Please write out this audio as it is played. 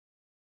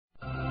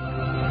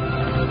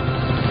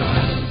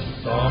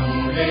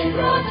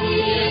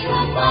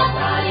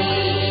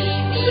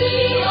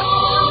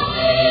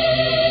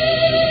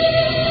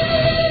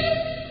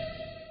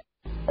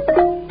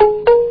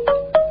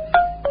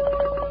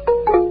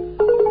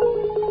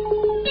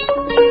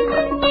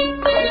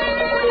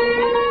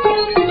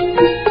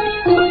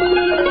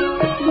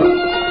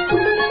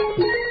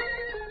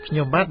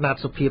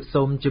បាទសុភាព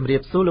សូមជម្រា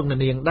បសួរលោកអ្នក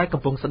នាងដែល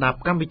កំពុងស្ដាប់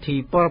កម្មវិធី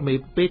ព័ត៌មាន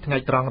ពេលថ្ងៃ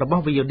ត្រង់រប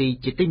ស់ VOD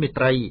ជាទីមេ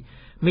ត្រី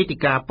មេតិ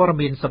កាព័ត៌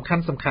មានសំខា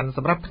ន់ៗស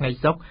ម្រាប់ថ្ងៃ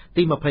សុក្រ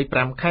ទី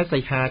25ខែសី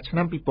ហាឆ្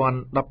នាំ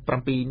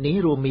2017នេះ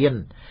រួមមាន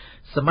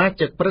សមា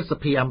ជិកព្រឹទ្ធស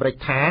ភាអាមេរិក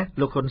ថា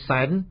លោកហ៊ុន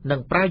សែននឹង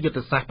ប្រើយុទ្ធ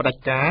សាស្ត្រផ្ដា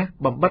ច់ការ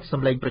បំបិទស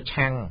ម្លេងប្រ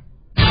ឆាំង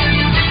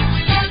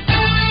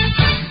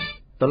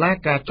តុលា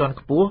ការជាន់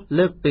ខ្ពស់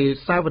លើកពេល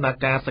សាវនា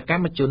ការសក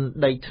ម្មជន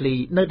ដីធ្លី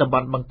នៅតំប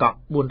ន់បឹងកក់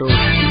4រូ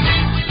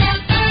ប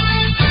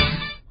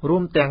រួ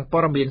មទាំងព័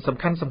ត៌មានសំ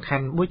ខា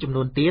ន់ៗមួយចំ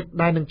នួនទៀត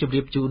ដែលនឹងជម្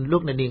រាបជូនលោ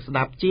កអ្នកនាងស្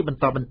ដាប់ជាបន្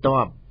តបន្ទា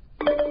ប់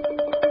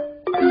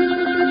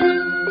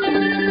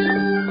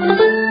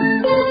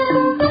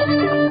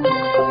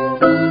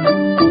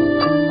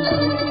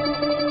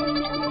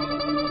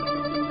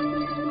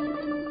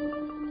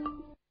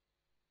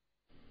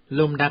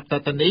លំដាប់ត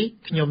ទៅនេះ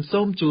ខ្ញុំ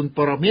សូមជូន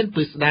ព័ត៌មាន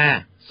ពិស្ដា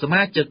ស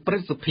មាជិកព្រឹ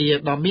ទ្ធសភា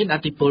ដ៏មានឥ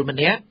ទ្ធិពលម្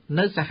នាក់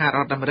នៅសហរ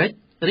ដ្ឋអាមេរិក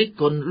រិះ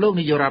គន់លោក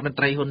នាយករដ្ឋមន្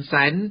ត្រីហ៊ុន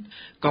សែន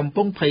កំ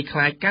ពុងភ័យខ្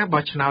លាចការ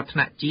បោះឆ្នោតថ្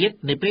នាក់ជាតិ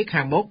នាពេល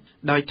ខាងមុខ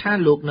ដោយថា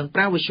លោកនឹងប្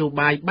រើវិសុ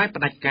បាយបែប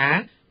ផ្ដាច់ការ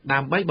ដើ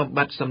ម្បីបំ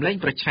បិទសម្លេង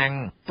ប្រឆាំង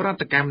ប្រ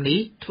តិកម្មនេះ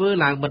ធ្វើ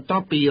ឡើងបន្ទា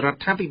ប់ពីរ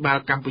ដ្ឋាភិបាល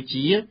កម្ពុ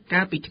ជា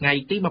កាលពីថ្ងៃ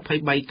ទី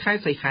23ខែ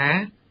សីហា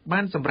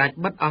បានសម្រេច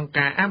បិទអង្គ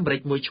ការអាមេរិ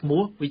កមួយឈ្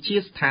មោះវិជា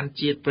ស្ថាន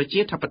ជាតិប្រជា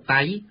ធិប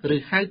តេយ្យឬ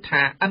ហៅ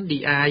ថា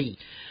NDI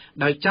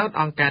ដោយចោទ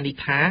អង្គការនេះ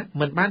ថា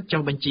មិនបាន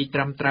ចុះបញ្ជីត្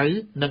រឹមត្រូវ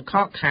និងខ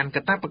កខាន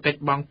កាតព្វកិច្ច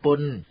បង់ព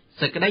ន្ធ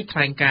សេចក្តីថ្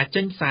លែងការណ៍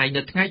ចេញផ្សាយ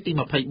នៅថ្ងៃទី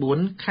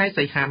24ខែ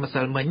សីហាម្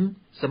សិលមិញ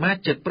សមា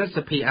ជិកព្រឹទ្ធស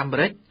ភាអាមេ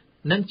រិក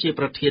និងជា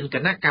ប្រធានគ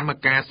ណៈកម្ម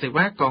ការសេ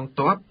វាកង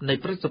ទ័ពនៃ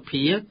ព្រឹទ្ធស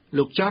ភា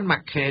លោក John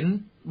McCain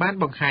បាន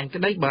បង្ហាញ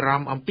ក្តីបារ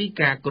ម្ភអំពី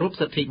ការគោរព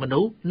សិទ្ធិមនុ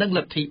ស្សនិងល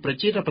ទ្ធិប្រ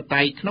ជាធិប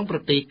តេយ្យក្នុងប្រ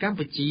ទេសកម្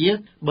ពុជា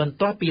បន្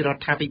ទាប់ពីរ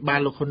ដ្ឋាភិបាល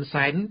លោកហ៊ុន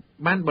សែន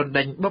បានបណ្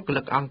តេញបុគ្គ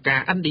លិកអង្គការ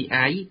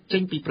NDI ចេ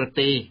ញពីប្រ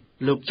ទេស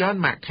លោក John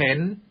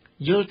McCain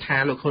យល់ថា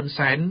លោកហ៊ុន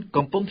សែន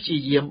កំពុងព្យា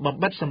យាមបំ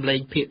បិទសម្លេង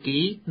ភាគី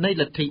នៃ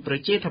លទ្ធិប្រ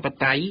ជាធិប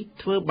តេយ្យ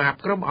ធ្វើបាប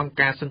ក្រុមអង្គ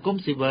ការសង្គម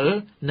ស៊ីវិល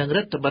និងរ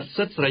ដ្ឋបិទ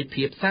សិទ្ធិសេរី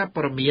ភាពសារ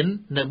ព័ត៌មាន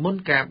នៅមុន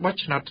ការបោះ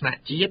ឆ្នោតថ្នាក់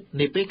ជាតិ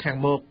នាពេលខាង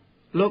មុខ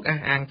លោកអះ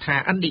អាងថា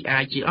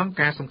NDI ជាអង្គ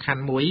ការសំខា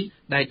ន់មួយ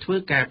ដែលធ្វើ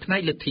ការផ្នែ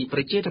កលទ្ធិប្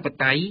រជាធិប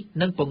តេយ្យ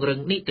និងពង្រឹង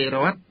នីតិរ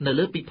ដ្ឋនៅ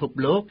លើពិភព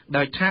លោក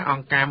ដោយថាអ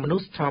ង្គការមនុ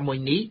ស្សធម៌មួយ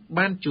នេះ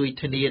បានជួយ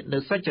ធានានូ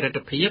វសុចរិត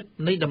ភាព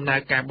នៃដំណើរ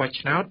ការបោះ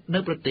ឆ្នោតនៅ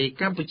ប្រទេស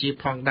កម្ពុជា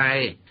ផងដែ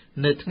រ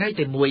នៅថ្ងៃ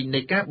ទី1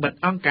នៃការបិទ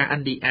អង្គការ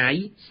NDI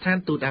ស្ថាន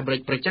ទូតអាមេរិ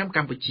កប្រចាំក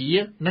ម្ពុជា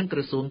និងក្រ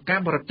សួងកា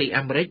របរទេស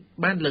អាមេរិក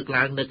បានលើក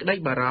ឡើងនូវក្តី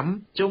បារម្ភ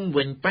ជុំ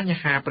វិញបញ្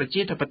ហាប្រ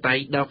ជាធិបតេយ្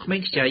យដ៏ក្មេង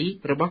ខ្ចី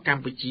របស់ក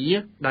ម្ពុជា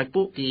ដោយ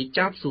ពួកគេ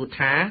ចោទសួរ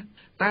ថា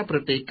តើប្រ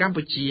ទេសកម្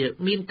ពុជា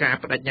មានការ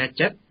បដិញ្ញា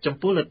ចិត្តចំ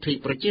ពោះលទ្ធិ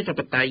ប្រជាធិប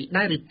តេយ្យ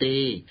ដែរឬទេ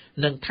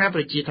និងថាប្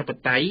រជាធិប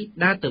តេយ្យ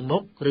ដើរទៅមុ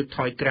ខឬថ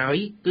យក្រោយ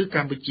គឺក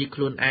ម្ពុជាខ្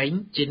លួនឯង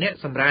ជាអ្នក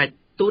សម្រេច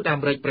ទូតអា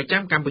មេរិកប្រ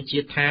ចាំកម្ពុជា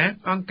ថា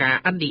អង្គការ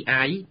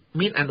NDI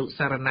មានអនុ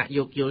សារណៈ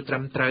យោគយល់ត្រឹ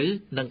មត្រូវ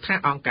និងថា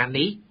អង្គការ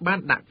នេះបាន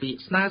ដាក់ពាក្យ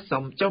ស្នើ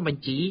សុំចុះប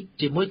ញ្ជី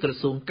ជាមួយក្រ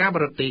សួងការប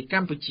រទេសក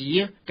ម្ពុជា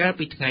កាល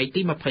ពីថ្ងៃ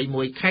ទី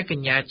21ខែក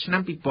ញ្ញាឆ្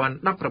នាំ2016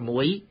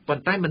ប៉ុ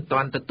ន្តែមិនទា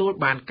ន់ទទួល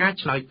បានការ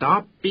ឆ្លើយត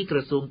បពីក្រ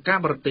សួងការ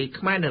បរទេស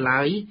ខ្មែរនៅ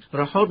ឡើយ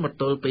រហូតមក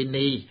ទល់ពេល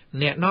នេះ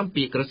អ្នកនាំ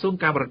ពាក្យក្រសួង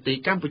ការបរទេស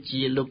កម្ពុ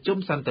ជាលោកជុំ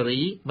សន្តិ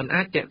រីមិន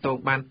អាចតាក់ទង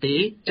បានទេ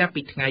ចាប់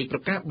ពីថ្ងៃប្រ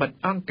កាសបិទ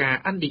អង្គការ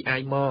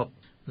NDI មក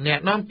អ្នក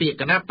នាំពាក្យ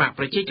គណៈបក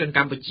ប្រជាជនក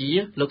ម្ពុជា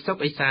លោកសុក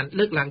អេសាន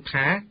លើកឡើង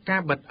ថាកា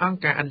របិទអង្គ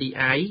ការ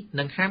NDI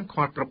និងហាម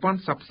ឃាត់ប្រព័ន្ធ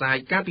ផ្សព្វផ្សាយ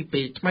កាលពី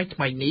ពេលថ្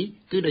មីៗនេះ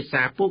គឺដោយ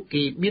សារពួក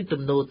គេមាន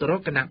ទំនោរទៅរ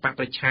កគណៈបក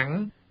ប្រឆាំង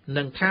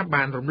និងថា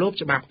បានរំលោភ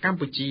ច្បាប់កម្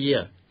ពុជា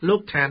លោក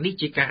ថានេះ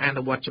ជាការអ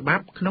នុវត្តច្បា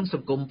ប់ក្នុងស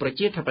ង្គមប្រ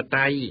ជាធិប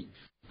តេយ្យ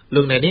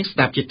លោកអ្នកនាងស្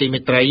ដាប់ជាទីមេ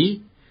ត្រី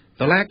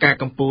តុលាការ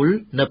កំពូល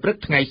នៅព្រឹក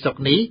ថ្ងៃសុក្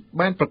រនេះ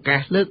បានប្រកាស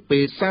លើកពេ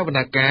លសាវ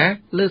នាការ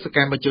លើសក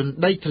ម្មជន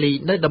ដីធ្លី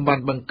នៅតំប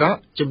ន់បឹងកក់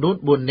ចំនួន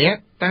4នាក់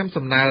តាម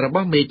សំណើរប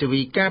ស់មេធា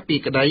វីការពី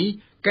ក្តី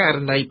ករ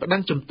ណីប្តឹ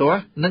ងជំទាស់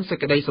និងសេច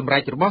ក្តីសម្រេ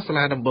ចរបស់សា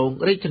លាដំបង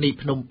រាជធានី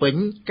ភ្នំពេញ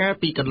កាល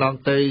ពីកន្លង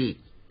ទៅ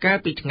កាល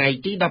ពីថ្ងៃ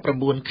ទី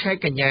19ខែ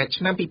កញ្ញា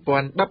ឆ្នាំ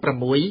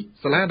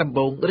2016សាលាដំប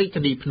ងរាជ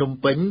ធានីភ្នំ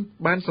ពេញ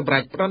បានសម្រេ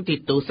ចផ្តន្ទា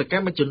ទោសសក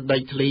ម្មជនដី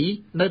ធ្លី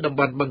នៅតំ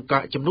បន់បឹងក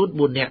ក់ចំនួន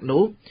4នាក់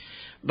នោះ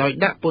ដោយ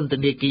ដាក់ពន្ធ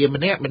នាគារ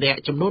ម្នាក់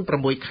ចំនួន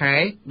6ខែ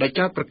ដោយ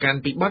ចោទប្រកាន់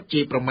ពីបទជេ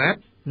រប្រមាថ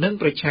និង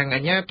ប្រឆាំងអា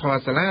ជ្ញាធរ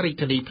សាលារាជ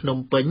ធានីភ្នំ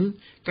ពេញ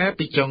កាល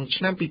ពីចុង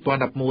ឆ្នាំ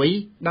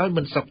2011ដោយ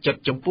មិនសុខចិត្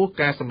តចំពោះ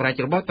ការសម្រេច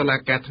របស់តុលា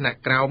ការថ្នាក់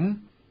ក្រោម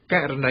ក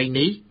រណី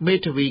នេះមេ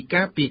ធាវី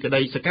ការពីក្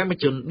តីសកម្ម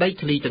ជនដី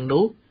ធ្លីទាំង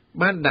នោះ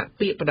បានដាក់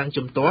ពាក្យប្តឹង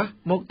ជំទាស់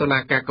មកតុលា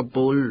ការកំ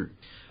ពូល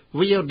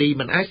VOD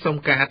មិនអាចសុំ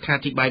ការអត្ថា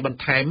ធិប្បាយបន្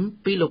ថែម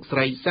ពីលោកស្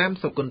រីសាម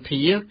សុគន្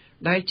ធា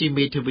ដែលជា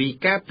មេធាវី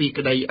ការពី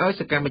ក្តីឲ្យ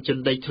សកម្មជន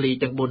ដីធ្លី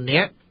ទាំង4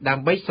នាក់ដើ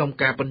ម្បីសុំ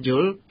ការពន្យ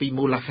ល់ពី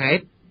មូលហេ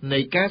តុ នៃ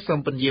ការសំ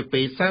ពន្យា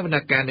ពេលសវន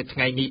កម្មនៅថ្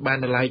ងៃនេះបាន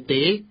នៅឡើយ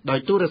ទេដោយ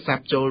ទូរស័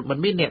ព្ទចូលមិន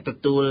មានអ្នកទ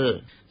ទួល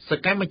ស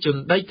កម្មជន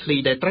ដីធ្លី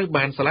ដែលត្រូវ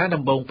បានសាលា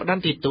ដំបងផ្ត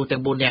ន្ទាទោសទាំ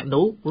ង4នាក់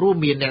នោះរួម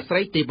មានអ្នកស្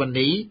រីទេវ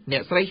នីអ្ន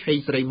កស្រីហេង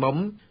ស្រីមុំ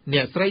អ្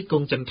នកស្រីគ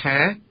ង់ចន្ទថា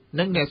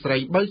និងអ្នកស្រី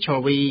បើឆ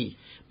វី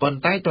ប៉ុន្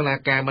តែតុលា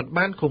ការមិន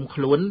បានឃុំ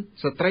ខ្លួន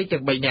ស្ត្រី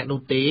ទាំង3នាក់នោះ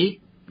ទេ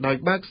ដោយ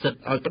បើកសិទ្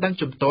ធិឲ្យប្តឹង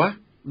ជំទាស់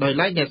ដោយ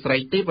ឡែកអ្នកស្រី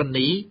ទេវ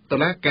នីតុ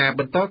លាការ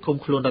បន្តឃុំ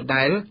ខ្លួនដ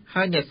ដែល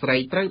ហើយអ្នកស្រី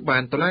ត្រូវបា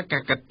នតុលាកា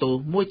រកាត់ទោស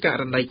មួយក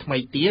រណីថ្មី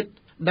ទៀត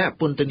ដាក់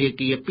ពន្ធនា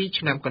គារ2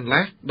ឆ្នាំកន្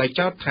លះដោយ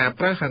ចោទថា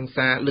ប្រើហិង្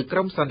សាលើក្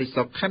រុមសន្តិ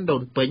សុខខណ្ឌដូ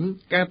នពេញ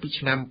កាលពី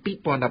ឆ្នាំ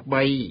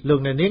2013លោក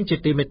អ្នកនាងជា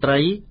ទីមេត្រី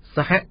ស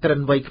ហគ្រិន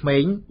វ័យក្មេ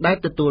ងដែល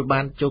ទទួល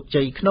បានជោគ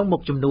ជ័យក្នុងមុ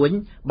ខជំនួញ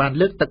បាន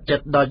លើកទឹកចិ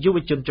ត្តដល់យុវ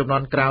ជនជំនា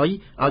ន់ក្រោយ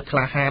ឲ្យក្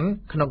លាហាន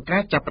ក្នុងកា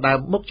រចាប់ផ្ដើម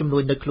មុខជំនួ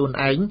ញនៅខ្លួន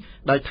ឯង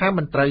ដោយថា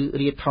មិនត្រូវ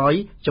រាថយ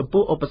ចំ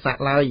ពោះឧបសគ្គ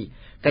ឡើយ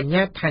កញ្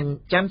ញាថាញ់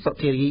ច័ន្ទសុ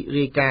ធារី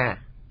រាយការ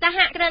ណ៍សហ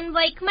គ្រិន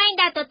វ័យក្មេង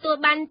ដែលទទួល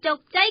បានជោគ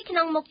ជ័យក្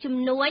នុងមុខជំ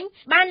នួញ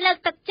បានលើក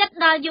ទឹកចិត្ត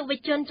ដល់យុវ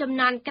ជនជំ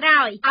នាន់ក្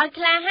រោយឲ្យ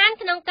ក្លាហាន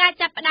ក្នុងការ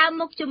ចាប់ផ្ដើម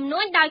មុខជំនួ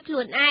ញដោយខ្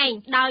លួនឯង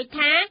ដោយ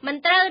ថាមិន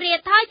ត្រូវរា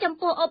ថយចំ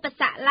ពោះឧប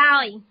សគ្គឡើ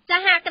យស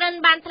ហគ្រិន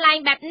បានថ្លែង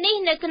បែបនេះ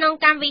នៅក្នុង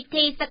កម្មវិ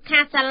ធីសិក្ខា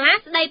សាលា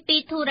ស្ដីពី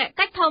ធុរ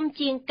កិច្ចធំ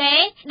ជាងគេ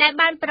ដែល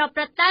បានប្រព្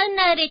រឹត្តទៅ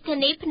នៅរាជធា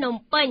នីភ្នំ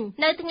ពេញ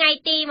នៅថ្ងៃ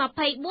ទី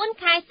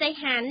24ខែសី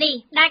ហានេះ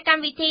ដែលក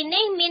ម្មវិធី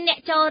នេះមានអ្នក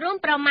ចូលរួម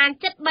ប្រមាណ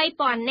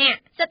 73,000 នាក់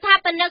ស្ថា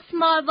បនិក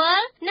Small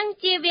World និង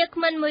ជាវាគ្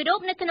មិនមួយរូប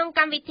នៅក្នុង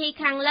កម្មវិធី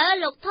ខាងលើ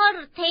លោកថុលរ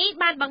ដ្ឋី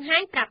បានបង្ហា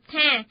ញប្រាប់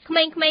ថាក្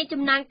មេងៗ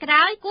ជំនាន់ក្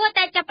រោយគួរ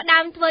តែចាប់ផ្ដើ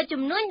មធ្វើ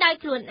ជំនួញដោយ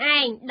ខ្លួនឯ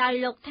ងដោយ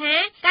លោកថា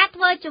ការ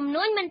ធ្វើជំ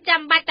នួញមិន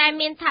ចាំបាច់តែ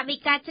មានថវិ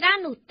កាច្រើន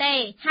នោះទេ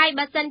ហើយ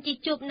បើសិនជា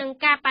ជួបនឹង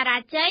ការបរា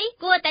ជ័យ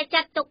គួរតែ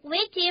ចាត់ទុក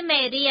វាជាមេ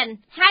រៀន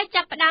ហើយ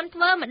ចាប់ផ្ដើមធ្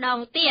វើម្ដង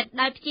ទៀត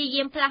ដោយព្យា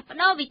យាមផ្លាស់ប្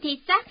ដូរវិធី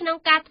សាស្ត្រក្នុង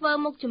ការធ្វើ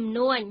មុខជំ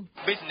នួញ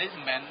business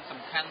មិនមែនសំ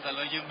ខាន់តែ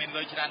លើយើងមាន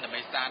លុយច្រើនដើម្បី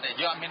start ទេ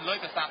យើងអត់មានលុយ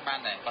ក៏ start បាន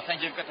ដែរបើមិន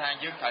យើងគិតថា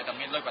យើងត្រូវតែ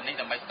មានលុយប៉ុណ្ណេះ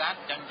ដើម្បី start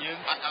អញ្ចឹងយើង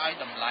អត់ឲ្យ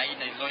តម្លៃ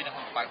នៃលុយនៅក្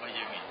នុងបែបរបស់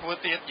យើងទេធ្វើ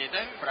ទៀតនិយាយ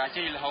ទៅប្រា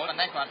ជ័យរហូតអា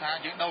នេះគាត់ថា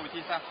យើងដូរវិ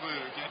ធីសាស្ត្រធ្វើ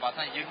យើងបើ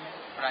ថាយើង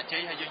ប្រាជ័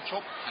យហើយយើងឈ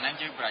ប់អាហ្នឹង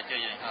យើងប្រាជ័យ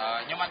ហើយ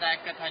ខ្ញុំអត់ដែល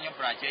គិតថាខ្ញុំ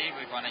ប្រាជ័យ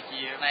វាគ្រាន់តែ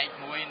ជាផ្នែក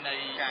មួយនៃ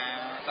ការ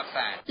សិក្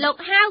សាលោក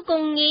ហាវគ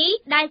ង្ងី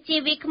ដែលជា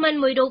វាគ្មិន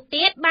មួយរូប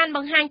ទៀតបានប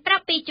ង្ហាញប្រា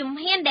ប់ពីជំ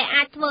ហានដែល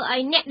អាចធ្វើឲ្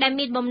យអ្នកដែល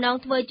មានបំណង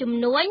ធ្វើជំ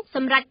នួញស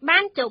ម្រេចបា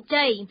នជោគ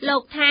ជ័យលោ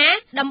កថា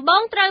ដំបូ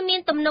ងត្រូវមា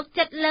នទំនុក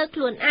ចិត្តលើខ្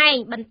លួនឯង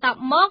បន្ទាប់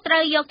មកត្រូ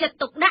វយកចិត្ត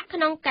ទុកដាក់ក្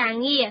នុងការ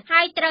ងារ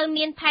ហើយត្រូវ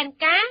មានផែន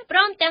ការព្រ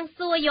មទាំង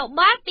សួរយោ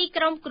បល់ពី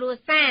ក្រុមគ្រួ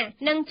សារ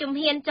និងជំ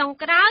ហានចុង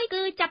ក្រោយ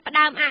គឺចាប់ផ្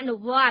ដើមអនុ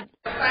វត្ត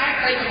តែ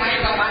ក្តីខ្មែរ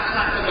ក៏បានឆ្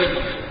លាស់ទៅវិញ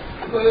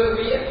ធ្វើ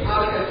វាឲ្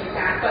យទៅជា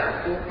ការពិត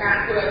ព្រោះការ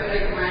ធ្វើឲ្យក្តី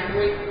ខ្មែរ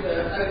មួយ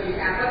ទៅជា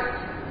ការពិត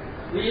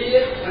វា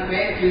មិន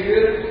មែនជា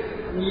រឿង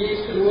ងាយ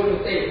ស្រួល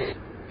នោះទេ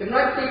ចំ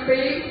ណុចទី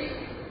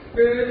2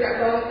គឺតក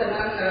តងទៅ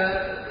នឹង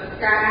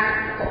ការ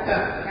ប្រក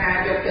បការ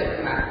យកចិត្តទុ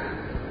កដាក់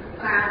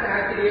ការស្រាវ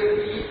ជ្រាវ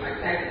ពីបច្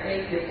ចេកទេស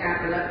នៃការ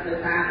ផលិតនៅ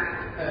តាម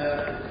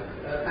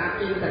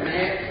អ៊ីនធឺ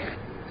ណិត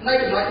នៅ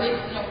ចំណុចនេះ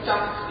ខ្ញុំច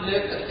ង់លើ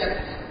កទឹកចិត្ត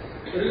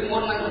ឬមុ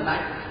ននឹងសម្ដេច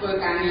ធ្វើ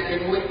ការងារឯ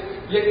មួយ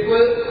យើងធ្វើ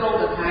ប្រូ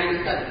តូថៃនេះ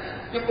ទៅ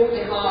ខ្ញុំឧ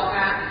ទាហរណ៍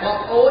ថាបង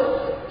ប្អូន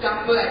ចង់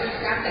ធ្វើអាជីវ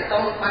កម្មតែ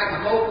តោះបែបម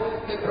ហូប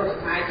គឺប្រូតូ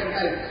ថៃចឹង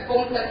ទៅ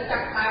គុំតែចា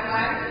ក់តាម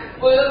ឡើង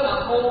ធ្វើម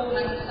ហូប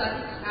នឹងសិនឲ្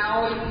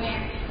យអ្នក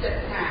ចិត្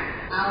តថា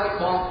ឲ្យ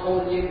បងប្អូ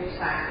នយើង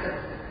សាស្ត្រ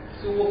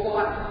សួរ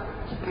គាត់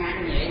ឆ្ងាញ់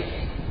ញ៉េ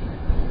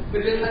គឺ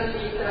រឿងមិន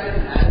ទីត្រូវ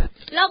ណា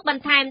លោកប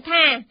ន្ថែម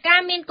ថាកា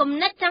រមានគំ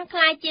និតចង់ក្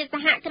លាយជាស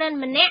ហគ្រិន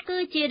ម្នាក់គឺ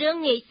ជារឿង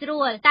ងាយស្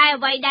រួលតែ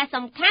អ្វីដែល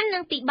សំខាន់និ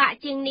ងពិបាក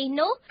ជាងនេះ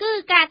នោះគឺ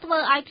ការធ្វើ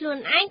ឲ្យខ្លួន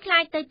ឯងក្លា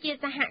យទៅជា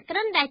សហគ្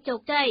រិនដែលជោគ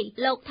ជ័យ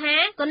លោកថា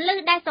គន្លឹះ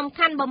ដែលសំ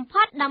ខាន់បំ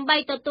ផុតដើម្បី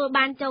ទទួល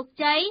បានជោគ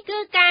ជ័យគឺ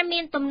ការមា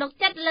នទំនុក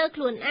ចិត្តលើ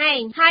ខ្លួនឯង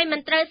ហើយមិន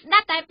ត្រូវស្ដា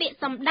ប់តែពាក្យ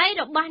សម្ដី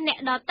របស់អ្នក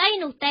ដទៃ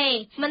នោះទេ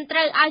មិនត្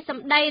រូវឲ្យស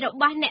ម្ដីរ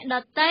បស់អ្នកដ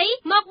ទៃ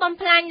មកបំ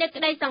ផ្លាញនូវ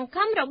ក្តីសង្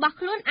ឃឹមរបស់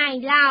ខ្លួនឯង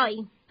ឡើយ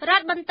រ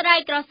ដ្ឋមន្ត្រី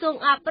ក្រសួង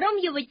អប់រំ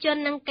យុវជន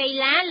និងកី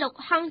ឡាលោក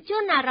ហងជួ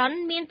នណារុន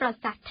មានប្រ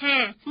សាសន៍ថា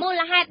មូ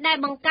លហេតុដែល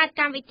បង្កើត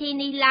កម្មវិធី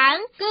នេះឡើង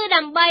គឺ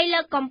ដើម្បីលើ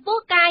កកម្ព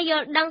ស់ការយ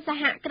ល់ដឹងស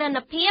ហគ្រិន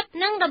ភាព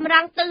និងតម្រ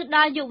ង់ទិសដ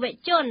ល់យុវ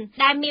ជន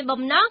ដែលមាន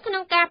បំណងក្នុ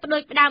ងការផ្ដួ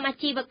ចផ្ដើមអា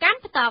ជីវកម្ម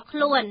ផ្ទាល់ខ្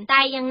លួន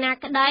តែយ៉ាងណា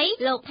ក្ដី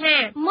លោកថា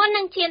មុន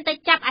នឹងឈានទៅ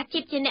ចាប់អាជី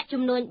ពជាអ្នក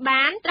ជំនួញ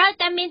បានត្រូវ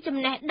តែមានចំ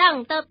ណេះដឹង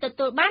ទើបទ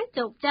ទួលបាន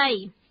ជោគជ័យ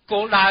គោ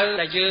លដៅ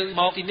ដែលយើង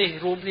មកទីនេះ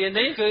រួមគ្នា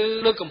នេះគឺ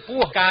លើកកម្ព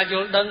ស់ការយ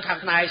ល់ដឹងខាង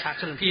ផ្នែកសហ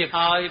គ្រិនភាព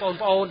ហើយបង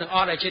ប្អូនទាំងអ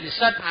ស់ដែលជានិស្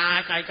សិតអាច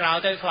ថ្ងៃក្រោយ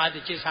ទៅខ្លាយទៅ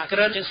ជាសហគ្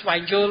រិនជាស្វែ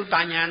ងយល់ប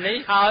ញ្ញានេះ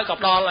ហើយក៏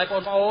ផ្ដល់ឲ្យប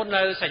ងប្អូន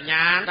នៅសញ្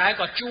ញាណដែល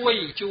ក៏ជួយ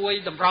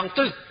តម្រង់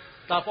ទិស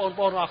ដល់បង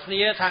ប្អូនទាំងអស់គ្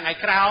នាថាថ្ងៃ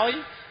ក្រោយ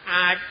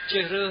អាចជ្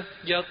រើសរើស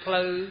យកផ្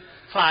លូវ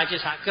ខ្លាយជា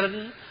សហគ្រិន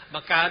ប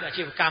ង្កើតអា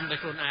ជីវកម្មដោយ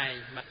ខ្លួនឯងអ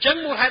ញ្ចឹង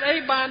មូលហេតុអី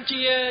បានជា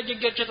យើង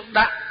យកចិត្តទុក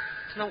ដាក់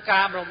ក្នុង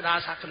ការបណ្ដុះបណ្ដាល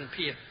សហគ្រិន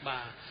ភាពបា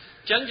ទ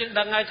អញ្ចឹងយើង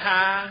ដឹងហើយថា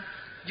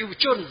យុវ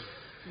ជន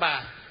បា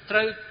ទត្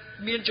រូវ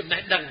មានចំ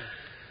ណេះដឹង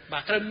បា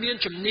ទត្រូវមាន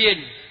ជំនាញ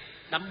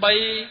ដើម្បី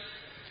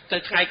ទៅ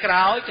ថ្ងៃក្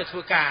រោយទៅធ្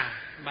វើការ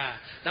បាទ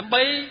ដើម្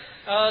បី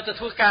ទៅ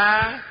ធ្វើការ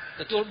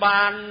ទទួល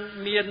បាន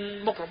មាន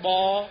មុខរប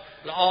រ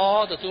ល្អ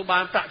ទទួលបា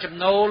នប្រាក់ចំ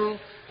ណូល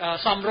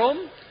សមរម្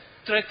យ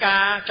ត្រូវកា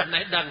រចំ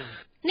ណេះដឹង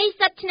និស្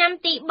សិតឆ្នាំ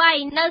ទី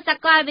3នៅសា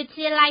កលវិទ្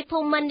យាល័យភូ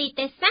មិន្ទនី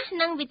តិសាស្ត្រ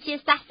និងវិទ្យា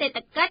សាស្ត្រសេដ្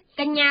ឋកិច្ច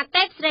កញ្ញា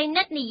ទេពស្រី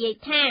និតនិយាយ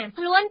ថា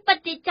ខ្លួនពិត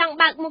ជាចង់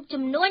បើកមុខ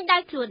ជំនួញដោ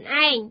យខ្លួន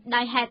ឯង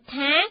ដោយហេតុ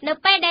ថានៅ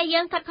ពេលដែល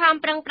យើងខិតខំ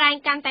ប្រឹងប្រែង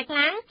កាន់តែខ្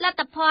លាំងលទ្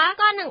ធផល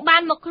ក៏នឹងបា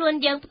នមកខ្លួន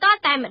យើងផ្ទាល់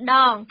តែម្ដ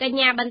ងកញ្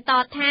ញាបន្ត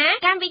ថា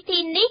កម្មវិធី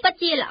នេះពិត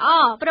ជាល្អ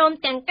ព្រម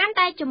ទាំងកាន់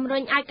តែជំរុ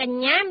ញឲ្យក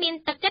ញ្ញាមាន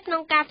ទឹកចិត្តក្នុ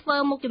ងការធ្វើ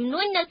មុខជំ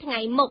នួញនៅថ្ងៃ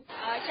មុខ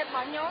ចិត្តរប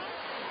ស់ខ្ញុំ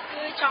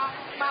គឺចង់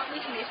បើក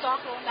business ផ្ទាល់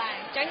ខ្លួនដែរ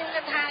អញ្ចឹងខ្ញុំ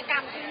គិតថាក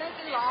ម្មវិធីនេះ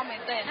គឺល្អមែ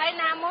នទែនហើយ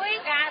ណាមួយ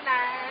ការ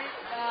ដែល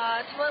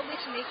ធ្វើ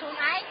business ខ្លួន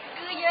ឯង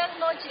គឺយើង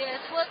ដូចជា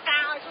ធ្វើកា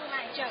រឲ្យខ្លួនឯង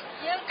អញ្ចឹង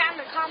យើងកាន់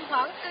តែខំប្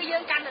រឹងគឺយើ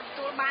ងកាន់តែទ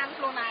ទួលបាន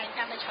ខ្លួនឯង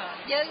កាន់តែច្រើន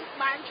យើង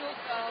បានជួប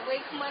វ័យ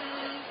ក្មេង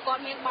គា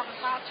ត់មានបទពិ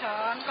សោធន៍ច្រើ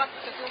នគាត់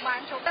ទទួលបាន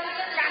ជួបតែ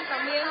យើងកាន់តែ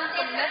មាន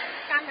គំនិត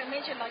កាន់តែមា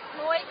នចំណុចព្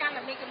រួយកាន់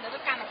តែមានគំនិត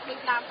កាន់តែភ្លឺ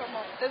ដើមទៅ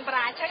មុខទើបប្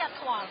រាជ្ញាអត់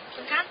ខ្វល់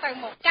សំខាន់ទៅ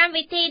មុខកម្ម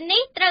វិធី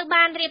នេះត្រូវ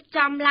បានរៀប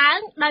ចំឡើង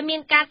ដោយមា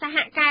នការសហ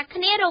ការ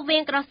គ្នារវា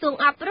ងក្រសួង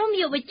អប់រំ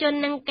យុវជន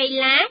និងកី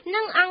ឡា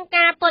និងអង្គ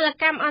ការពល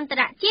កម្មអន្ត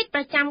រជាតិ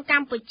ប្រចាំក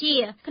ម្ពុជា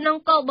ក្នុង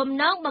គោលបំ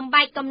ណងបំ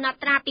បែកកំណត់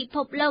ត្រាពិភ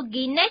ពលោក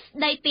Guinness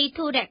ស្ដីពី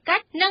ធុរកិ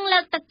ច្ចនិងលើ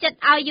កទឹកចិត្ត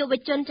ឲ្យយុវ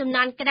ជនជំ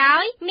នាន់ក្រោ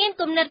យមាន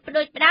គំនិតផ្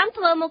ដួចផ្ដើម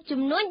ធ្វើមុខ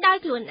ជំនួញដោយ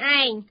ខ្លួន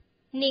ឯង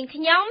នាង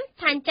ខ្ញុំ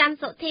ថាញ់ច័ន្ទ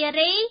សុធា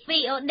រី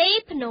VOD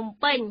ភ្នំ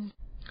ពេញ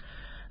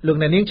លោក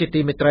អ្នកនាងជា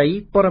ទីមេត្រី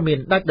ព័ត៌មាន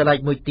ដាច់ដライ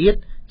មួយទៀត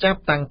ចាប់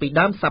តាំងពី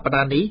ដើមសប្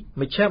តាហ៍នេះ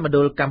មជ្ឈមណ្ឌ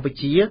លកម្ពុ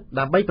ជា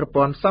ដើម្បីប្រ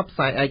ព័ន្ធផ្សព្វផ្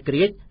សាយឯក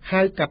រាជ្យ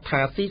ហៅកាត់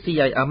ថា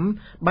CCIM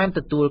បានទ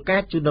ទួលកា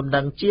រជូនដំ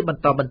ណឹងជាប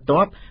ន្តបន្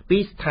ទាប់ពី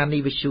ស្ថានី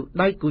យវិទ្យុ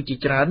ដៃគូជា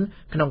ច្រើន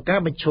ក្នុងការ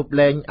បញ្ឈប់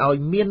លែងឲ្យ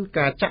មាន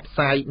ការចាក់ផ្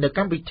សាយនៅក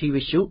ម្មវិធី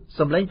វិទ្យុស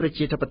ម្លេងប្រ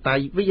ជាធិបតេ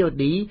យ្យ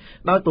VOD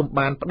ដោយពុំ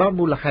បានផ្ដល់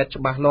មូលហេតុ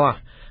ច្បាស់លាស់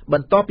ប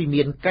ន្ទាប់ពី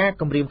មានការ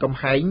គំរាមកំ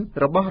ហែង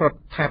របស់រដ្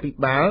ឋាភិ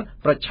បាល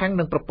ប្រឆាំង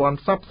នឹងប្រព័ន្ធ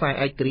ផ្សព្វផ្សាយ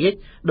ឯករាជ្យ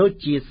ដូច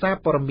ជាសារ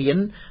ព័ត៌មាន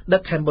The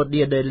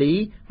Cambodia Daily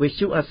វិទ្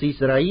យុអាស៊ី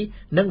សេរី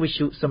និងវិទ្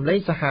យុសម្លេង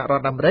សហរ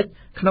ដ្ឋអាមេរិក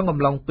ក្នុងអំ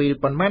ឡុងពេល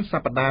ប៉ុន្មានស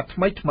ប្តាហ៍ថ្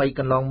មីៗក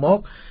ន្លងមក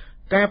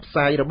ការផ្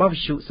សាយរបស់វិ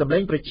ទ្យុសម្លេ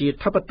ងប្រជា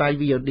ធិបតេយ្យ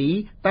VOD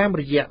តាម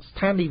រយៈស្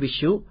ថានីយវិទ្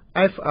យុ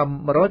FM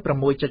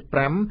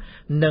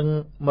 106.5 និង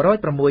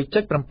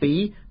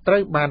 106.7 ត្រូ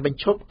វបានបញ្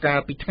ឈប់កាល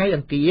ពីថ្ងៃអ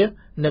ង្គារ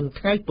និង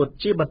ថ្ងៃពុធ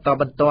ជាបន្ត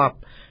បន្ទាប់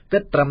គិ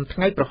តត្រឹមថ្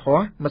ងៃប្រហ័ស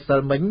ម្សិល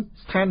មិញ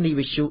ស្ថានីយ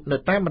វិទ្យុនៅ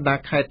តាមបណ្ដា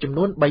ខេត្តចំ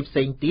នួន3ផ្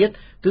សេងទៀត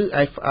គឺ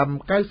FM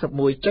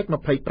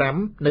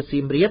 91.25 នៅសៀ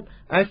មរាប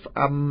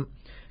FM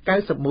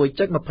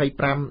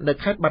 91.25 នៅ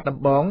ខេត្តបាត់ដំ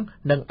បង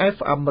និង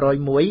FM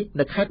 101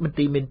 នៅខេត្តបន្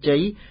ទាយមានជ័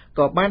យ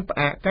ក៏បានផ្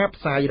អាកការ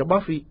ផ្សាយរប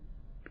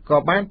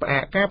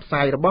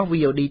ស់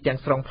VOD ទាំង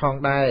ស្រុងផង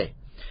ដែរ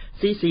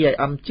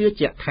CCIM ជឿ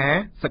ជាក់ថា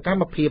សកម្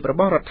មភាពរ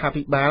បស់រដ្ឋា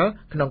ភិបាល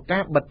ក្នុងកា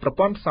របិទប្រ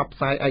ព័ន្ធផ្សព្វផ្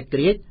សាយឯក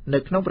រាជ្យនៅ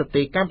ក្នុងប្រ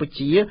ទេសកម្ពុ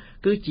ជា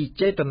គឺជា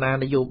ចេតនា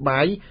នយោ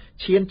បាយ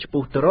ឈានឆ្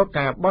ពោះទៅរក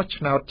ការបោះ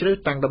ឆ្នោតជ្រើស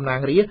តាំងតំណា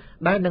ងរាស្ត្រ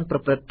ដែលនឹងប្រ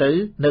ព្រឹត្តទៅ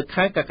នៅ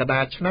ខែកក្កដា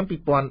ឆ្នាំ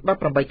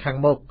2018ខាង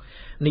មុខ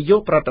នាយក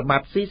ប្រតិប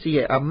ត្តិ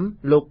CCIM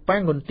លោកប៉ា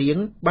ងុនទៀង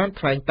បាន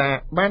ថ្លែង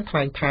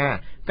ថា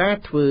ការ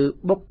ធ្វើ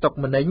បុកតុក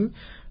ម្នេញ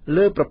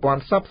លើប្រព័ន្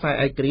ធផ្សព្វផ្សាយ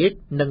ឯករាជ្យ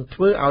នឹងធ្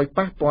វើឲ្យ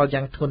ប៉ះពាល់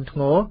យ៉ាងធ្ងន់ធ្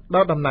ងរដ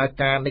ល់ដំណើរ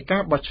ការនៃកា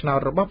របោះឆ្នោត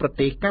របស់ប្រ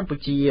ទេសកម្ពុ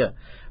ជា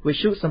វិ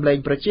ទ្យុសម្លេង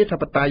ប្រជាធិ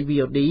បតេយ្យ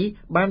VOD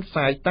បានផ្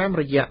សាយតាម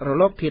រយៈរ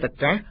លកធាតុអា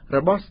កាសរ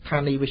បស់ស្ថា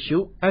នីយវិទ្យុ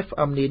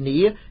FM នានា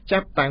ចា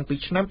ប់តាំងពី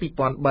ឆ្នាំ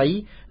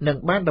2003និង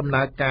បានដំ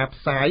ណើរការ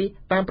ផ្សាយ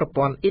តាមប្រ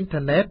ព័ន្ធអ៊ីន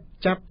ធឺណិត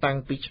ចាប់តាំង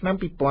ពីឆ្នាំ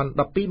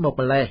2012មក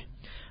ម្ល៉េះ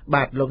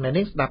បាទលោកអ្នក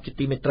នាងស្ដាប់ជា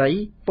ទីមេត្រី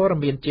ព័ត៌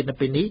មានជាតិនៅ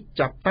ពេលនេះ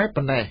ចាប់តែ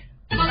ប៉ុណ្ណេះ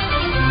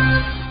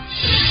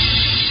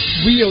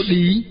VOD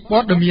ព័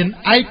ត៌មាន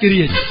ឯក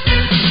រាជ្យ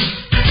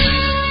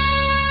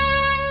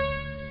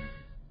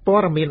ព័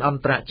ត៌មានអ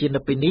ន្តរជាតិ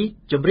នៅពេលនេះ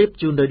ជម្រាប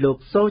ជូនដោយលោក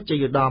សូជ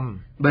យុត្តម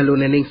បាទលោក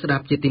អ្នកនាងស្ដា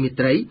ប់ជាទីមេ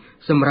ត្រី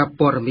សម្រាប់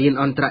ព័ត៌មាន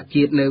អន្តរ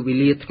ជាតិនៅវេ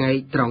លាថ្ងៃ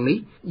ត្រង់នេះ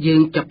យើ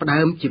ងចាប់ផ្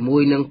ដើមជាមួ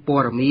យនឹងព័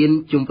ត៌មាន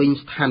ជុំវិញ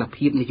ស្ថាន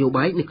ភាពនយោ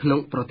បាយនៅក្នុង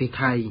ប្រទេស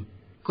ថៃ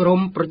ក្រ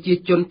មប្រជា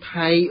ជន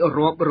ថៃ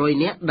រាប់រយ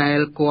នាក់ដែល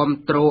គាំ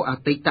ទ្រអ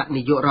តីត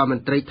នាយករដ្ឋម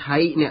ន្ត្រីថៃ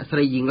អ្នកស្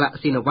រីយីងឡាក់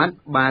ស៊ីនវ៉ាត់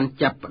បាន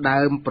ចាប់ផ្ដើ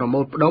មប្រមូ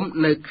លផ្ដុំ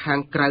នៅខាង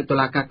ក្រៅតុ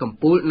លាការកំ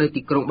ពូលនៅ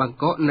ទីក្រុងបាង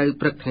កកនៅ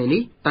ព្រឹកថ្ងៃ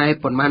នេះតែ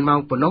ប៉ុន្មានម៉ោ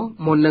ងប៉ុណ្ណោះ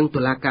មុននឹង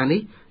តុលាការ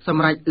នេះស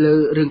ម្រាប់លើ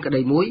រឿងក្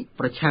តីមួយ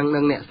ប្រឆាំងនឹ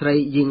ងអ្នកស្រី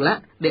យីងឡា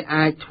ក់ដែល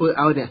អាចធ្វើ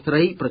ឲ្យអ្នកស្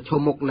រីប្រឈម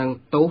មុខនឹង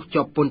ទោស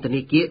ជាប់ពន្ធ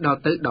នាគារដល់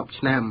ទៅ10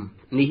ឆ្នាំ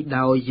នេះ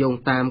ដោយយោង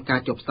តាមកា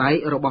រចុះផ្សាយ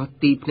របស់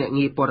ទីភ្នាក់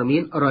ងារព័ត៌មា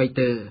ន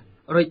Reuters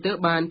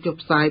បានចុះ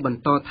ផ្សាយបន្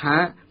តថា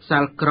សា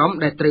លក្រម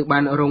ដែលត្រូវបា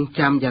នរង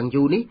ចាំយ៉ាង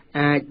យូរនេះ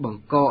អាចប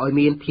ង្កឲ្យ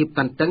មានភាព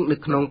តានតឹងនៅ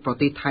ក្នុងប្រ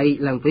ទេសថៃ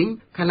ឡើងវិញ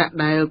ខណៈ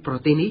ដែលប្រ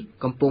ទេសនេះ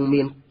កំពុង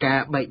មានកា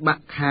របែកបា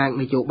ក់ខាង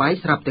នយោបាយ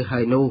ស្រាប់ទៅហើ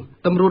យនោះ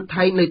តម្រួត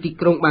ថៃនៅទី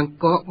ក្រុងបាង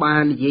កកបា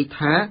ននិយាយ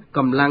ថាក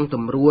ម្លាំងត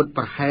ម្រួត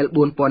ប្រហែល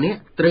 4000 នាក់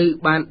ត្រូវ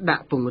បានដា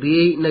ក់ពង្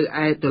រាយនៅ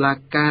ឯតុលា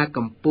ការ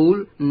កំពូល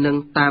និង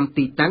តាម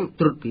ទីតាំង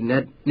ត្រួតពិនិ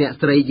ត្យអ្នក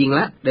ស្រីយីង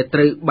ឡាក់ដែលត្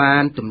រូវបា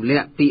នទម្លា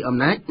ក់ពីអំ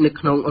ណាចនៅ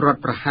ក្នុងរដ្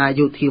ឋប្រហារ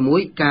យោធាមួ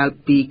យកាល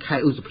ពីខែ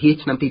ឧសភា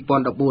ឆ្នាំ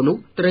2014នោះ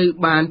ត្រូវ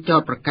បាន បានចោ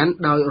ទប្រកាន់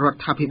ដោយរ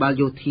ដ្ឋាភិបាល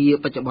យោធា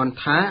បច្ចុប្បន្ន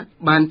ថា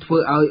បានធ្វើ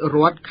ឲ្យរ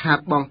ដ្ឋខាត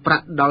បង់ប្រា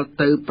ក់ដល់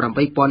ទៅ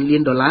 $8,000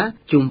 លាន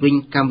ជុំវិញ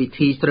កម្មវិ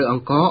ធីស្រូវអ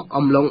ង្ករ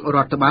អំឡុងរ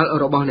ដ្ឋបាល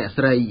របស់អ្នក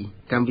ស្រី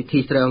កម្មវិធី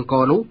ស្រូវអង្ក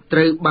រនោះត្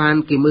រូវបាន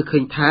គេមើលឃើ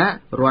ញថារ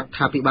ដ្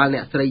ឋាភិបាលអ្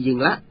នកស្រីយីង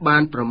ឡាក់បា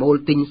នប្រមូល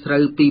ទិញស្រូ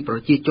វពីប្រ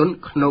ជាជន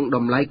ក្នុងត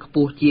ម្លៃខ្ព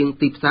ស់ជាង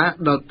ទីផ្សារ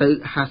ដល់ទៅ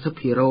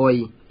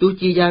 50% ទោះ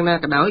ជាយ៉ាងណា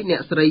ក៏ដោយអ្ន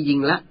កស្រីយី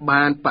ងឡាក់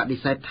បានបដិ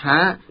សេធថា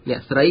អ្នក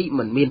ស្រី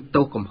មិនមាន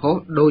ទោសកំហុស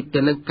ដូចទៅ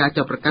នឹងការ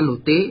ចាប់ប្រកាន់នោះ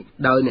ទេ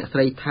ដោយអ្នកស្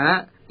រីថា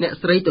អ្នក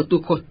ស្រីទទួ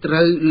លខុសត្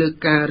រូវលើ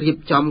ការរៀប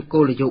ចំគោ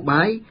លនយោ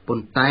បាយប៉ុ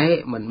ន្តែ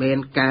មិនមែន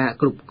ការ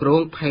គ្រប់គ្រ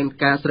ងផែន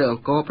ការស្រូវអ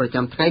ង្ករប្រ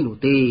ចាំថ្ងៃនោះ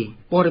ទេ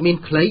ព័ត៌មាន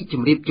ខ្លីជ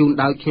ម្រាបជូន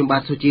ដោយខ្ញុំបា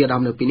ទសុជា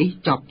ដំនៅពេលនេះ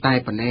ចប់តែ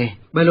ប៉ុណ្ណេះ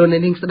បើលោកអ្ន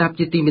កនាងស្ដាប់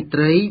ជាទីមេ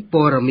ត្រី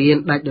ព័ត៌មាន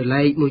ដាច់ដោយ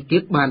ឡែកមួយទៀ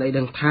តបានឲ្យ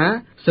ដឹងថា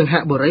សង្ហ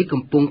បុរី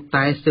កំពុង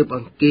តែស៊ើបអ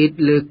ង្កេត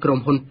លើក្រុម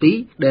ហ៊ុន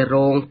2ដែលរ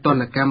ងទ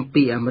ណ្ឌកម្ម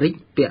ពីអាមេរិក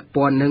ពាក់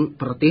ព័ន្ធនឹង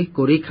ប្រទេស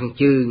កូរ៉េខាង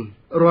ជើង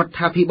រដ្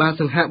ឋាភិបាល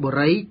សង្ហបុ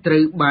រីត្រូ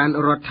វបាន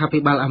រដ្ឋាភិ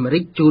បាលអាមេរិ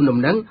កជូនដំ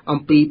ណឹងអំ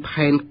ពី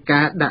ផែន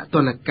ការដាក់ទ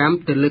ណ្ឌកម្ម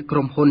ទៅលើក្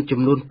រុមហ៊ុនចំ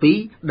នួន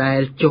2ដែ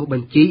លចុះប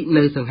ញ្ជី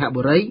នៅសង្ហ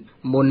បុរី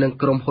មុននឹង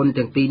ក្រុមហ៊ុន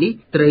ទាំងពីរនេះ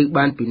ត្រូវ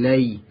បានពិន័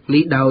យ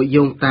នេះដោយ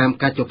យោងតាម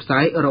ការចុះផ្សា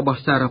យរប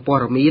ស់សារព័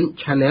ត៌មាន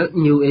Channel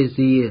New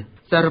Asia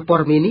សារព័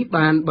ត៌មាននេះ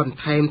បានបន្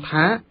ថែម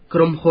ថាក្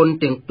រុមហ៊ុន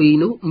ទាំងពីរ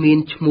នោះមាន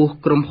ឈ្មោះ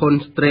ក្រុមហ៊ុន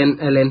Strand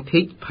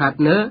Atlantic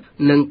Partner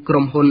និងក្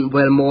រុមហ៊ុន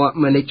Wellmore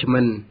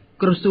Management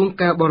ក្រសួង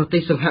ការបរទេ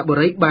សសង្ហបុ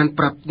រីបាន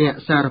ប្រាប់អ្នក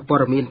សារព័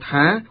ត៌មាន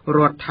ថារ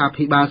ដ្ឋា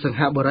ភិបាលសង្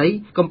ហបុរី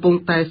កំពុង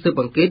តែស៊ើប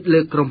អង្កេតលើ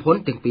ក្រុមហ៊ុន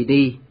ទាំងពីរ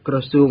នេះក្រ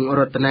សួងរ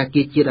ដ្ឋាភិបាល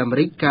ជាតិអាមេ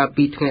រិកកាល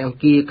ពីថ្ងៃអង្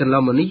គារកន្ល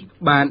ងមកនេះ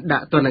បានដា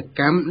ក់ទណ្ឌ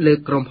កម្មលើ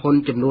ក្រុមហ៊ុន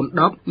ចំនួន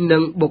10និ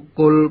ងបុគ្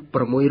គល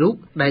6រូប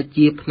ដែល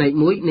ជាផ្នែក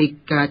មួយនៃ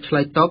ការឆ្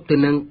លើយតបទៅ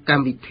នឹងក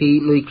ម្មវិធី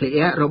នុយក្លេ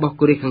អ៊ែររបស់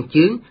កូរ៉េខាង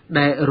ជើង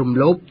ដែលរំ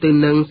លោភទៅ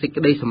នឹងសេច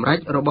ក្តីសម្រេច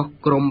របស់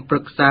ក្រុមប្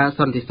រឹក្សា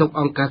សន្តិសុខ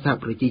អង្គការសហ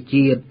ប្រជា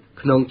ជាតិ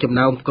ក្នុងចំ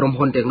ណោមក្រុម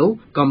ហ៊ុនទាំងនោះ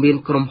ក៏មាន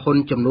ក្រុមហ៊ុន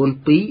ចំនួន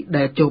2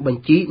ដែលចុះប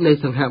ញ្ជីនៅ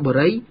សង្ហបុ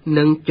រី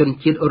និងជន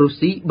ជាតិរុស្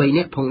ស៊ី3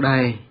នាក់ផងដែ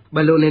រ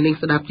បើលោកអ្នកនាង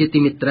ស្ដាប់ជាទី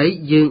មេត្រី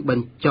យើងប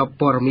ញ្ចប់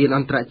ព័ត៌មានអ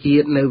ន្តរជា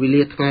តិនៅវេ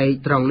លាថ្ងៃ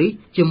ត្រង់នេះ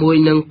ជាមួយ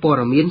នឹងព័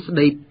ត៌មានស្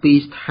ដីពី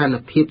ស្ថាន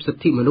ភាពសិ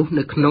ទ្ធិមនុស្ស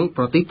នៅក្នុង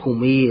ប្រទេសភូ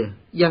មា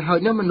យ៉ាងហោច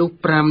ណាស់មនុស្ស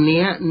5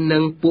នាក់និ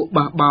ងពួក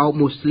បះបោរ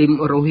មូស្លីម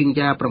រ៉ូហីង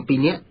យ៉ា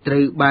7នាក់ត្រូ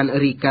វបាន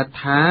រាយការណ៍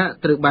ថា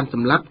ត្រូវបានស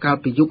ម្លាប់កាល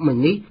ពីយប់មិញ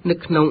នេះនៅ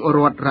ក្នុងរ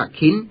ដ្ឋរ៉ា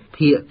ខីន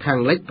ភាគខាង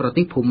លិចប្រ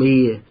ទេសភូមា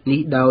នេះ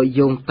ដោយ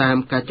យោងតាម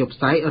ការចុះផ្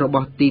សាយរប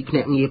ស់ទីភ្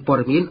នាក់ងារព័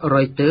ត៌មាន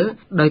Reuters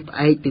ដោយផ្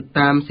អែកទៅ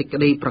តាមសេចក្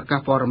តីប្រកាស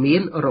ព័ត៌មា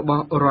នរប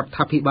ស់រដ្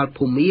ឋាភិបាល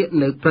ភូមា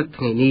នៅព្រឹក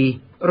ថ្ងៃនេះ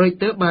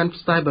Reuters បាន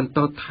ផ្សាយបន្ត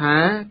ថា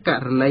ក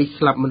រណី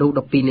ស្លាប់មនុស្ស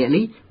12នាក់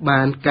នេះ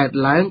បានកើត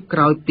ឡើងក្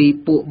រោយពី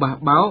ពួកបះ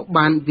បោរ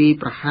បានវាយ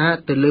ប្រហារ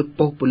ទៅលើ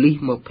ប៉ុស្តិ៍ប៉ូលីស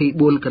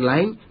24កន្លែ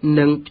ង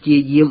និងព្យា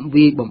យាម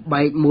វាយបំ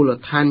បែកមូល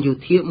ដ្ឋានយោ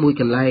ធាមួយ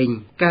កន្លែង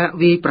ការ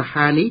វាយប្រ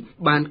ហារនេះ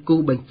បានគូ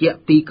បញ្ជាក់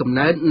ពីកំ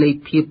ណើននៃ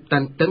ភាពតា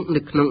នតឹងនៅ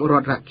ក្នុងរ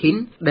ដ្ឋរ៉ាខីន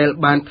ដែល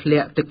បានធ្លា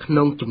ក់ទៅក្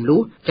នុងជម្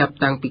លោះចាប់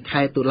តាំងពី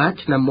ខែតុលា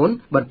ឆ្នាំមុន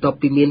បន្ទាប់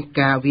ពីមាន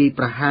ការវាយ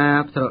ប្រហារ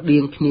ស្រដៀ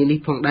ងគ្នានេះ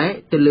ផងដែរ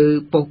ទៅលើ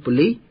ប៉ុស្តិ៍ប៉ូ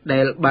លីស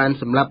ដែលបាន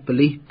សម្លាប់ប៉ូ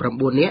លីស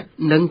9នាក់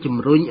និងជំ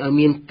រុញឲ្យ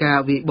មានការ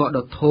វាយបក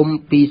ដ៏ធំ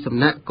ពីសំ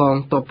ណាក់កង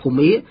ទ័ពភូ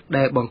មា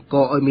ដែលបង្ក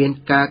ឲ្យមាន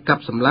ការកា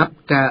ប់សម្លាប់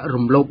ការ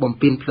រំលោភបំ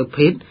ពានផ្លូវ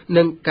ភេទ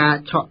និងការ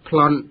ឆក់ប្ល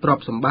ន់ទ្រ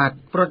ព្យសម្បត្តិ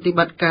ប្រតិប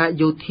ត្តិការ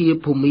យោធា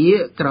ភូមា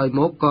ក្រោយ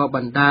មកក៏ប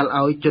ណ្ដាល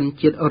ឲ្យជន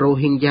ជាតិរ៉ូ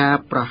ហីងយ៉ា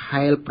ប្រ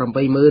ហែល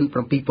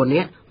 87,000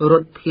 នាក់រ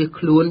ត់ភៀស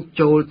ខ្លួន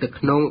ចូលទៅ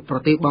ក្នុងប្រ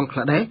ទេសបង់ក្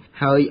លាដេស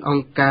ហើយអ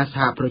ង្គការស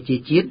ហប្រជា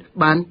ជាតិ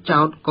បាន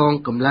ចោទកង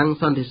កម្លាំង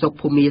សន្តិសុខ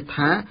ភូមា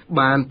ថា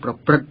បានប្រ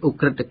ព្រឹត្តឧ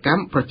ក្រិដ្ឋកម្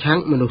មប្រឆាំង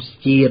មនុស្ស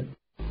ជាតិ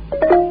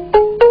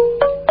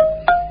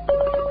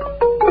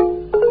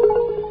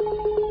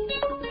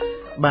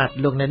បាទ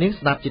លោកអ្នកនាង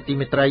ស្ដាប់ជាទី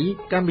មេត្រី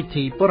កម្មវិ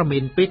ធីព័ត៌មា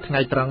នពេលថ្ងៃ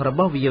ត្រង់រប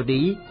ស់ VOD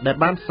ដែល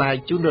បានផ្សាយ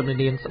ជូនលោកអ្នក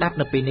នាងស្ដាប់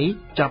នៅពេលនេះ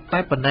ចប់តែ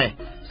ប៉ុណ្ណេះ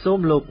សូម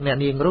លោកអ្នក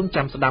នាងរង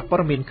ចាំស្ដាប់ព័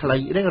ត៌មានខ្លី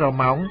រៀងរាល់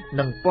ម៉ោង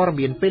និងព័ត៌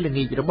មានពេលល្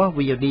ងាចរបស់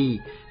VOD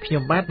ខ្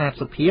ញុំបាទណាត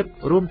សុភាព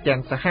រួមទាំង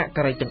សហ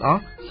ការីទាំងអ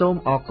ស់សូម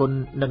អរគុណ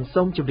និង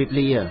សូមជម្រាប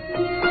លា